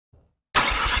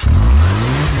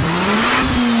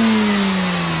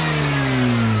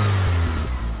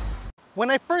When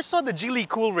I first saw the Geely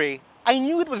Coolray, I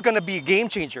knew it was going to be a game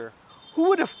changer. Who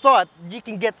would have thought you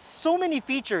can get so many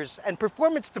features and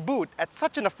performance to boot at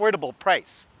such an affordable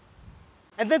price?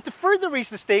 And then to further raise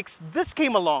the stakes, this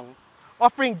came along,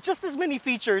 offering just as many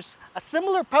features, a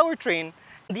similar powertrain,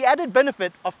 and the added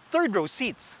benefit of third-row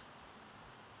seats.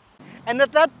 And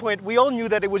at that point, we all knew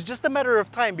that it was just a matter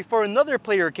of time before another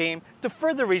player came to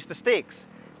further raise the stakes.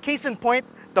 Case in point,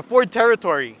 the Ford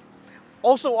Territory,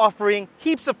 also offering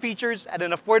heaps of features at an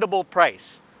affordable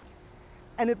price.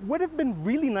 And it would have been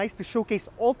really nice to showcase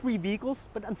all three vehicles,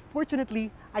 but unfortunately,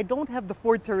 I don't have the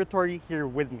Ford Territory here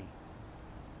with me.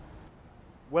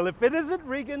 Well, if it isn't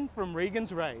Reygan from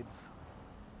Reygan's Rides.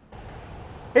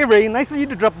 Hey Ray, nice of you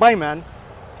to drop by, man.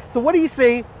 So what do you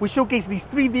say we showcase these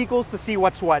three vehicles to see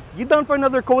what's what? You down for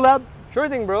another collab? Sure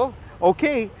thing, bro.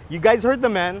 Okay, you guys heard the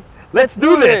man. Let's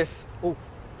do this! Oh,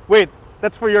 wait,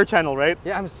 that's for your channel, right?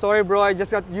 Yeah, I'm sorry, bro. I just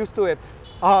got used to it.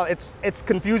 It's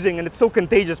confusing and it's so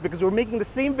contagious because we're making the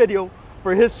same video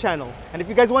for his channel. And if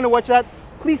you guys want to watch that,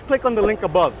 please click on the link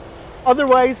above.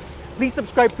 Otherwise, please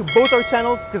subscribe to both our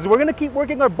channels because we're going to keep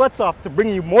working our butts off to bring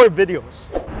you more videos.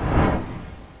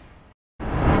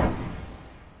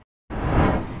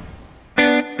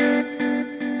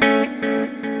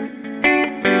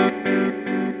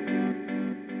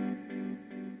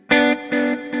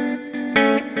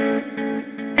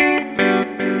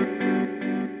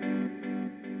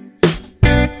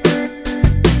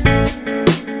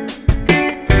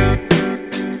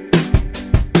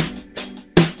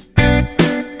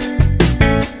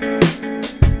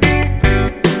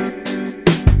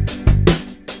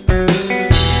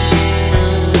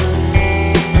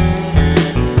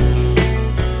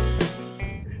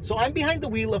 So I'm behind the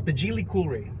wheel of the Geely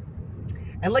Coolray.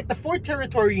 And like the Ford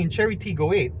Territory and Chery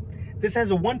Tiggo 8, this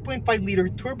has a 1.5-liter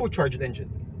turbocharged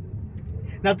engine.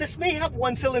 Now this may have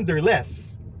one cylinder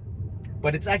less,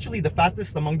 but it's actually the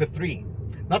fastest among the three,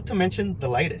 not to mention the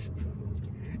lightest.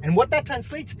 And what that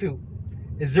translates to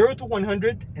is 0 to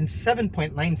 100 in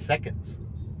 7.9 seconds.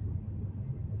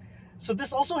 So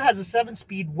this also has a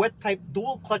 7-speed wet-type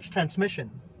dual-clutch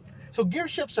transmission. So gear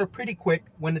shifts are pretty quick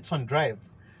when it's on drive.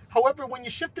 However, when you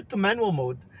shift it to manual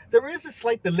mode, there is a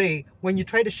slight delay when you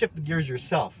try to shift the gears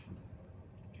yourself.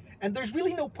 And there's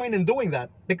really no point in doing that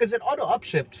because it auto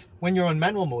upshifts when you're on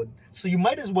manual mode, so you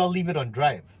might as well leave it on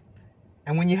drive.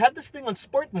 And when you have this thing on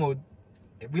sport mode,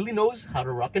 it really knows how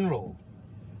to rock and roll.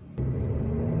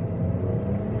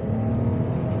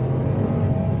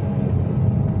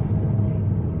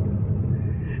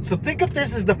 So think of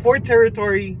this as the Ford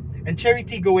Territory and Chery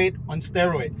Tiggo 8 on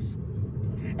steroids.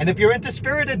 And if you're into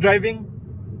spirited driving,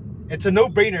 it's a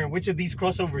no-brainer which of these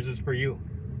crossovers is for you.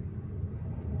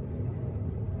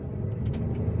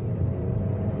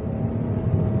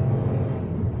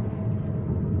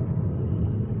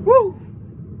 Woo!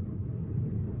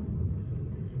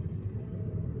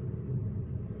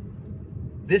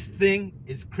 This thing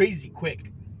is crazy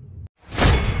quick.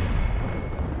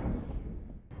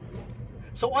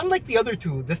 So unlike the other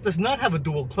two, this does not have a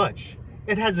dual clutch.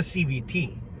 It has a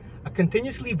CVT, a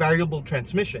continuously variable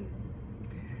transmission.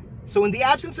 So in the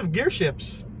absence of gear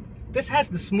shifts, this has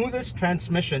the smoothest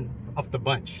transmission of the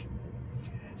bunch.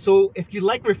 So if you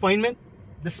like refinement,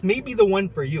 this may be the one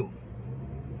for you.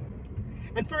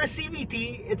 And for a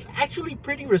CVT, it's actually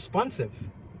pretty responsive.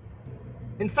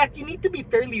 In fact, you need to be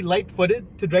fairly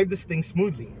light-footed to drive this thing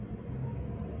smoothly.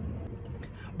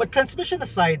 But transmission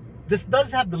aside, this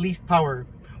does have the least power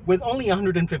with only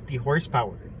 150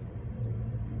 horsepower.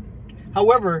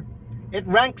 However, it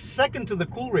ranks second to the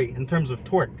Coolray in terms of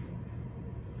torque,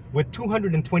 with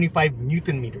 225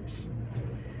 Newton meters.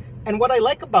 And what I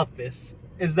like about this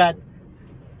is that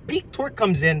peak torque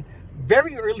comes in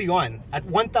very early on at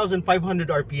 1,500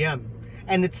 RPM,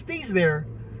 and it stays there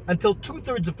until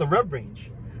 2/3 of the rev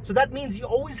range. So that means you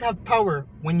always have power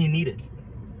when you need it.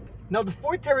 Now the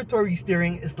Ford Territory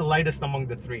steering is the lightest among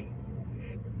the three.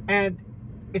 And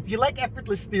if you like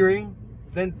effortless steering,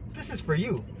 then this is for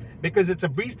you, because it's a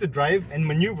breeze to drive and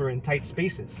maneuver in tight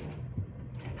spaces.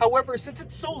 However, since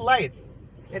it's so light,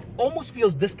 it almost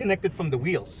feels disconnected from the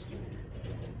wheels.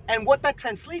 And what that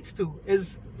translates to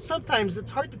is sometimes it's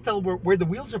hard to tell where the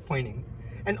wheels are pointing,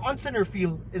 and on-center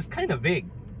feel is kind of vague.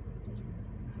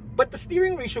 But the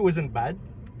steering ratio isn't bad.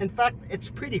 In fact, it's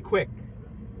pretty quick.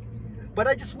 But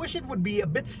I just wish it would be a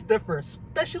bit stiffer,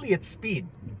 especially at speed,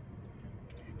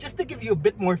 just to give you a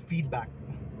bit more feedback.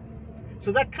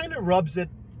 So that kind of robs it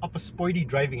of a sporty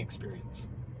driving experience.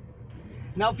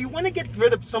 Now, if you want to get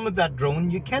rid of some of that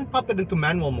drone, you can pop it into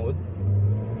manual mode.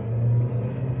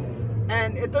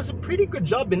 And it does a pretty good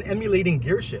job in emulating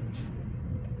gear shifts.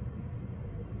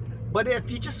 But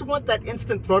if you just want that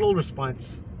instant throttle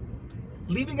response,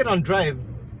 leaving it on drive,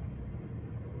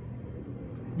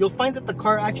 you'll find that the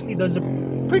car actually does a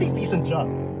pretty decent job.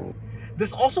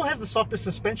 This also has the softest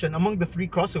suspension among the three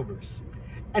crossovers.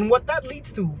 And what that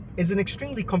leads to is an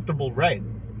extremely comfortable ride.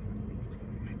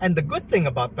 And the good thing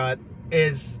about that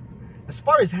is, as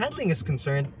far as handling is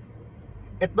concerned,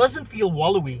 it doesn't feel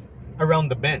wallowy around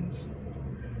the bends.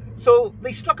 So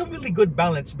they struck a really good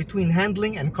balance between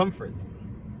handling and comfort.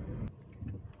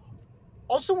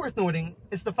 Also worth noting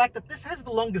is the fact that this has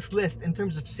the longest list in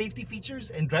terms of safety features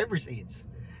and driver's aids,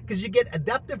 because you get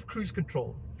adaptive cruise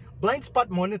control, blind spot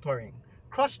monitoring,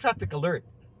 cross traffic alert,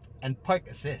 and park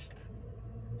assist.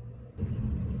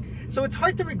 So it's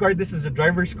hard to regard this as a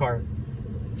driver's car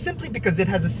simply because it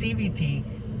has a CVT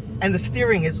and the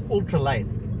steering is ultra light.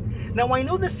 Now I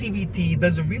know the CVT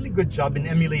does a really good job in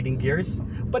emulating gears,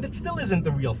 but it still isn't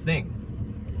the real thing.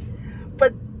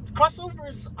 But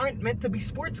crossovers aren't meant to be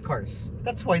sports cars.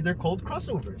 That's why they're called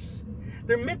crossovers.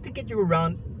 They're meant to get you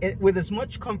around with as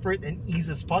much comfort and ease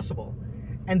as possible.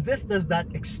 And this does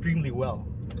that extremely well.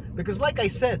 Because like I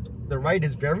said, the ride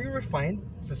is very refined,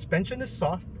 suspension is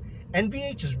soft,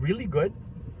 NVH is really good,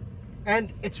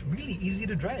 and it's really easy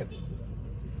to drive.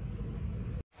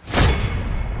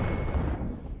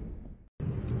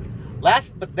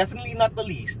 Last but definitely not the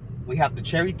least, we have the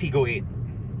Chery Tiggo 8.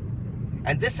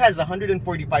 And this has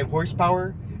 145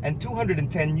 horsepower and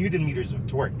 210 Newton meters of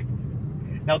torque.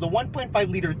 Now the 1.5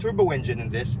 liter turbo engine in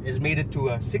this is mated to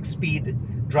a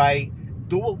 6-speed, dry,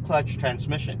 dual clutch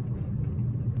transmission.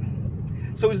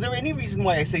 So is there any reason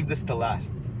why I saved this to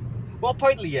last? Well,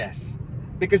 partly yes,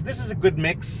 because this is a good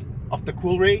mix of the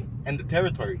Coolray and the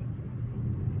Territory.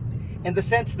 In the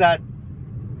sense that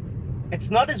it's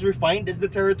not as refined as the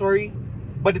Territory,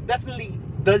 but it definitely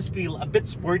does feel a bit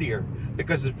sportier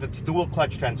because of its dual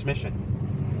clutch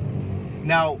transmission.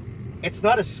 Now, it's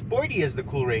not as sporty as the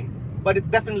Coolray, but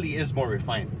it definitely is more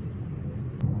refined.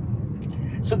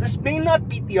 So this may not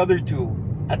beat the other two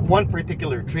at one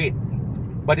particular trait,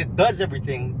 but it does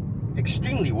everything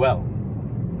extremely well.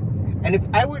 And if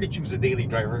I were to choose a daily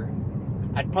driver,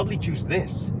 I'd probably choose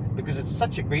this because it's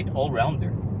such a great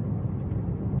all-rounder.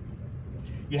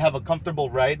 You have a comfortable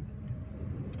ride,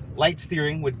 light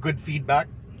steering with good feedback,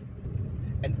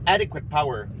 and adequate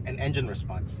power and engine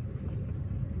response.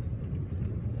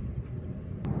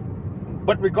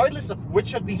 But regardless of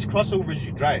which of these crossovers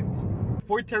you drive,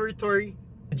 Ford Territory,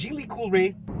 the Geely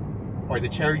Coolray, or the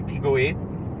Chery Tiggo 8,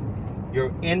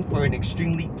 you're in for an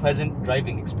extremely pleasant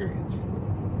driving experience.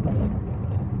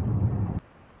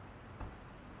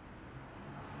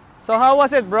 So how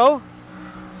was it, bro?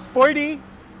 Sporty,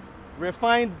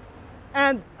 refined,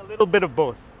 and a little bit of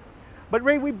both. But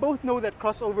Ray, we both know that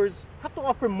crossovers have to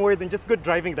offer more than just good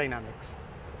driving dynamics.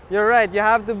 You're right, you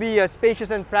have to be spacious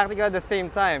and practical at the same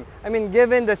time. I mean,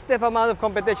 given the stiff amount of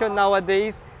competition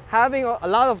nowadays, having a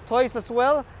lot of toys as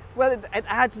well, it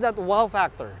adds that wow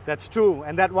factor. That's true,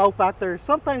 and that wow factor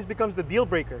sometimes becomes the deal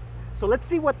breaker. So let's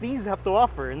see what these have to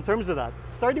offer in terms of that,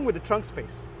 starting with the trunk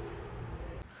space.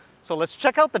 So let's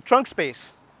check out the trunk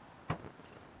space.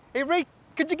 Hey Ray,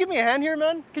 could you give me a hand here,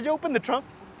 man? Could you open the trunk?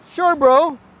 Sure,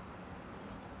 bro.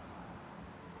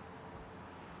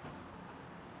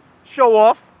 Show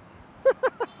off.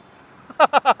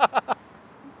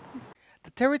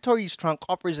 The Territory's trunk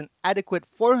offers an adequate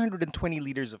 420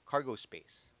 liters of cargo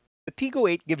space. The Tiggo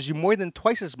 8 gives you more than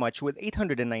twice as much with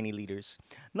 890 liters,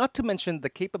 not to mention the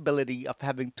capability of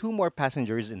having 2 more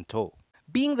passengers in tow.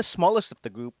 Being the smallest of the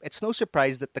group, it's no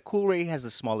surprise that the Coolray has the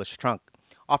smallest trunk,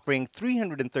 offering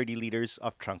 330 liters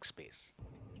of trunk space.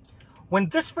 When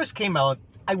this first came out,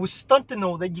 I was stunned to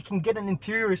know that you can get an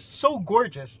interior so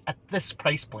gorgeous at this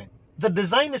price point. The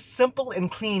design is simple and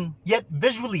clean, yet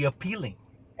visually appealing.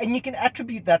 And you can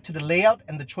attribute that to the layout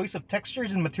and the choice of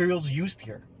textures and materials used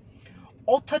here.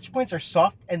 All touch points are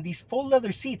soft, and these faux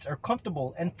leather seats are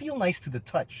comfortable and feel nice to the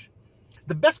touch.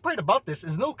 The best part about this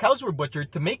is no cows were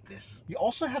butchered to make this. You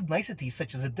also have niceties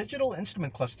such as a digital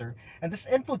instrument cluster and this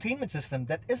infotainment system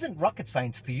that isn't rocket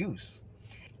science to use.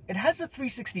 It has a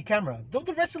 360 camera, though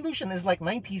the resolution is like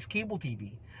 90s cable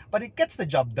TV, but it gets the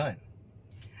job done.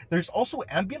 There's also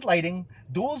ambient lighting,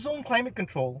 dual zone climate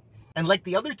control, and like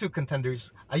the other two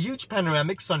contenders, a huge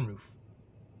panoramic sunroof.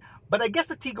 But I guess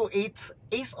the Tiggo 8's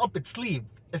ace up its sleeve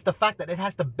is the fact that it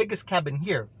has the biggest cabin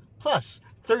here, plus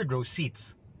third row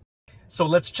seats. So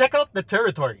let's check out the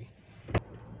Territory.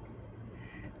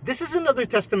 This is another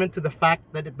testament to the fact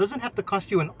that it doesn't have to cost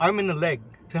you an arm and a leg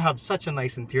to have such a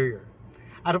nice interior.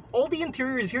 Out of all the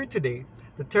interiors here today,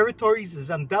 the Territory's is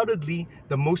undoubtedly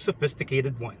the most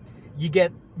sophisticated one. You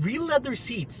get real leather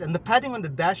seats, and the padding on the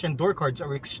dash and door cards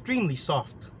are extremely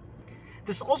soft.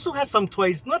 This also has some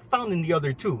toys not found in the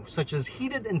other two, such as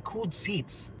heated and cooled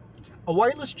seats, a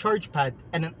wireless charge pad,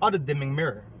 and an auto-dimming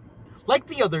mirror. Like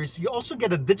the others, you also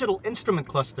get a digital instrument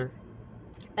cluster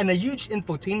and a huge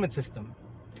infotainment system.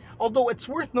 Although it's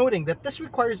worth noting that this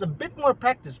requires a bit more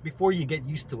practice before you get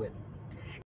used to it.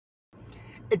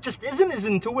 It just isn't as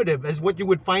intuitive as what you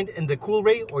would find in the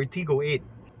Coolray or Tiggo 8.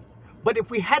 But if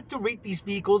we had to rate these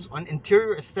vehicles on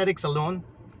interior aesthetics alone,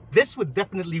 this would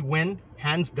definitely win,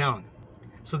 hands down.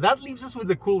 So that leaves us with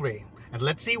the Coolray, and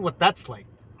let's see what that's like.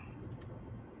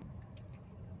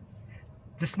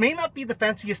 This may not be the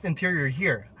fanciest interior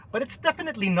here, but it's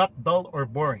definitely not dull or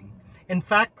boring. In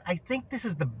fact, I think this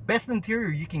is the best interior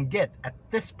you can get at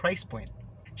this price point.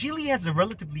 Geely has a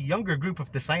relatively younger group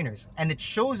of designers, and it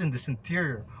shows in this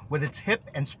interior with its hip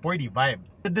and sporty vibe.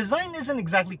 The design isn't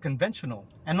exactly conventional,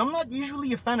 and I'm not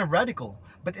usually a fan of radical,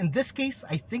 but in this case,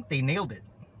 I think they nailed it.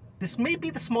 This may be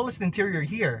the smallest interior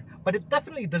here, but it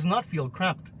definitely does not feel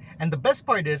cramped. And the best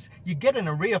part is, you get an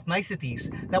array of niceties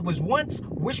that was once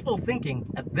wishful thinking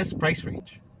at this price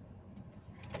range.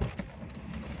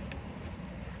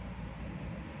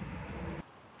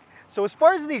 So as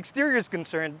far as the exterior is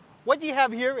concerned, what you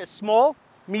have here is small,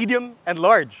 medium, and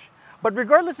large. But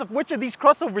regardless of which of these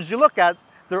crossovers you look at,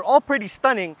 they're all pretty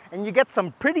stunning and you get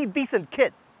some pretty decent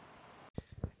kit.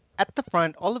 At the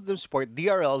front, all of them sport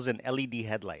DRLs and LED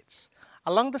headlights.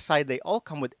 Along the side, they all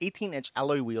come with 18-inch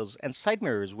alloy wheels and side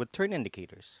mirrors with turn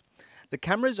indicators. The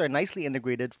cameras are nicely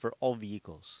integrated for all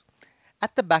vehicles.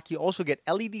 At the back, you also get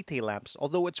LED tail lamps,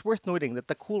 although it's worth noting that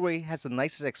the Coolray has the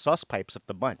nicest exhaust pipes of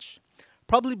the bunch,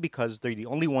 probably because they're the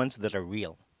only ones that are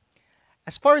real.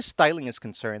 As far as styling is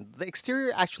concerned, the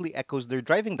exterior actually echoes their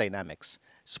driving dynamics: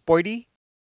 sporty,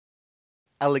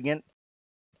 elegant,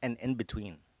 and in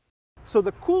between. So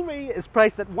the Coolray is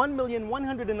priced at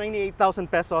 1,198,000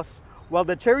 pesos, while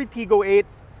the Chery Tiggo 8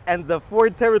 and the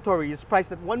Ford Territory is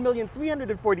priced at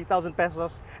 1,340,000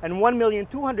 pesos and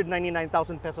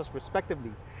 1,299,000 pesos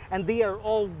respectively. And they are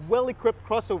all well-equipped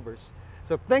crossovers.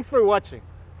 So thanks for watching.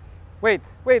 Wait.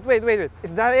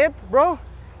 Is that it, bro?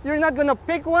 You're not gonna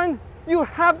pick one? You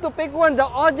have to pick one. The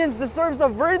audience deserves a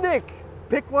verdict.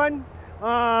 Pick one?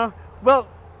 Well,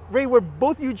 Ray, we're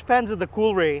both huge fans of the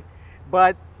Coolray,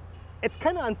 but it's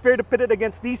kind of unfair to pit it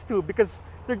against these two because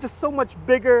they're just so much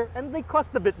bigger and they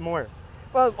cost a bit more.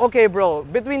 Well, okay, bro.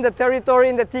 Between the Territory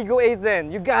and the Tiggo 8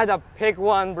 then, you gotta pick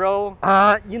one, bro.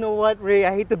 You know what, Ray?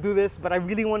 I hate to do this, but I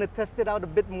really want to test it out a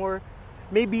bit more.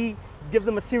 Maybe give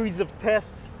them a series of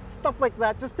tests, stuff like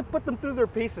that, just to put them through their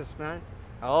paces, man.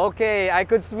 Okay, I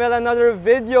could smell another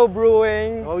video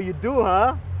brewing. Oh, you do,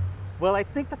 huh? Well, I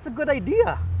think that's a good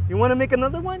idea. You want to make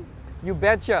another one? You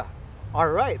betcha. All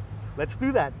right, let's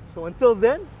do that. So until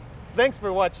then, thanks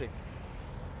for watching.